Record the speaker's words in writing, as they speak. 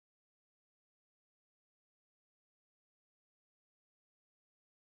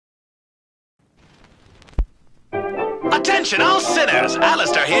Attention all sinners,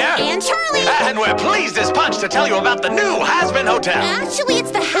 Alistair here. And Charlie. And we're pleased as punch to tell you about the new Has-Been Hotel. Actually,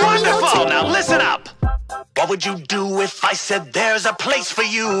 it's the Happy Wonderful, Hotel. now listen up. What would you do if I said there's a place for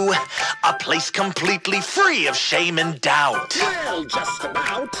you? A place completely free of shame and doubt. Well, just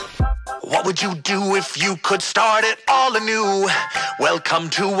about. What would you do if you could start it all anew? Well, come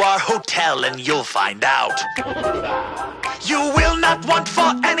to our hotel and you'll find out. You will not want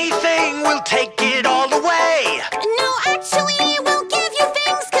for anything, we'll take it all away. No, actually, we'll give you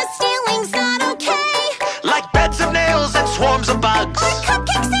things, 'cause stealing's not okay. Like beds of nails and swarms of bugs. Or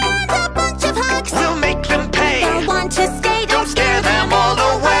cupcakes and a bunch of hugs. We'll make them pay. They'll want to stay, Don't scare them all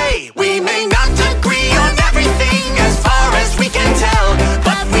away. We may not agree on everything as far as we can tell,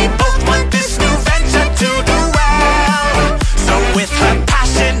 but we both want this new venture to do well. So with her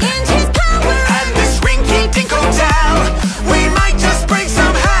passion And his power. and this rinky-dink hotel, we might just bring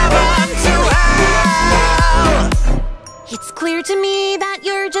some heaven to hell. It's clear to me that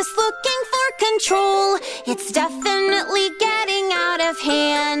you're just looking for control. It's definitely getting out of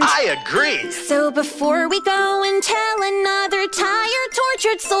hand. I agree. So before we go and tell another tired,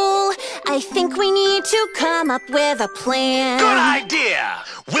 tortured soul, I think we need to come up with a plan. Good idea.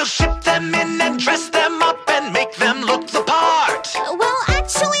 We'll ship them in and dress them up and make them look the part. Well,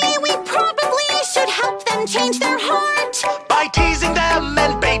 actually, we probably should help them change their heart. By teasing them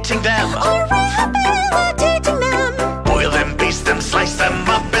and baiting them. Or rehabilitating them. Boil them, baste them, slice them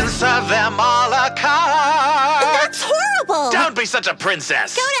up and serve them a la carte. That's horrible. Don't be such a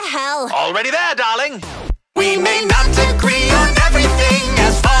princess. Go to hell. Already there, darling. We may not agree on everything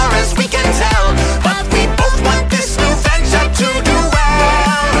as far as we can tell, but we both want this new venture to do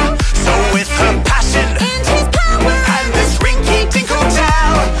well. So with her passion And his power. and this rinky-dink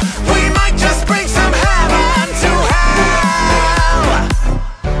hotel, we might just bring some heaven to hell.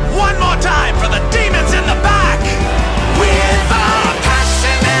 One more time for the demons in the back. With our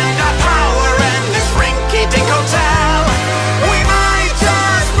passion and our power and this rinky-dink hotel, we might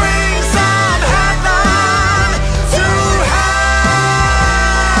just bring some heaven to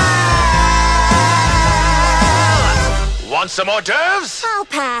hell. Want some hors d'oeuvres? I'll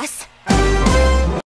pass.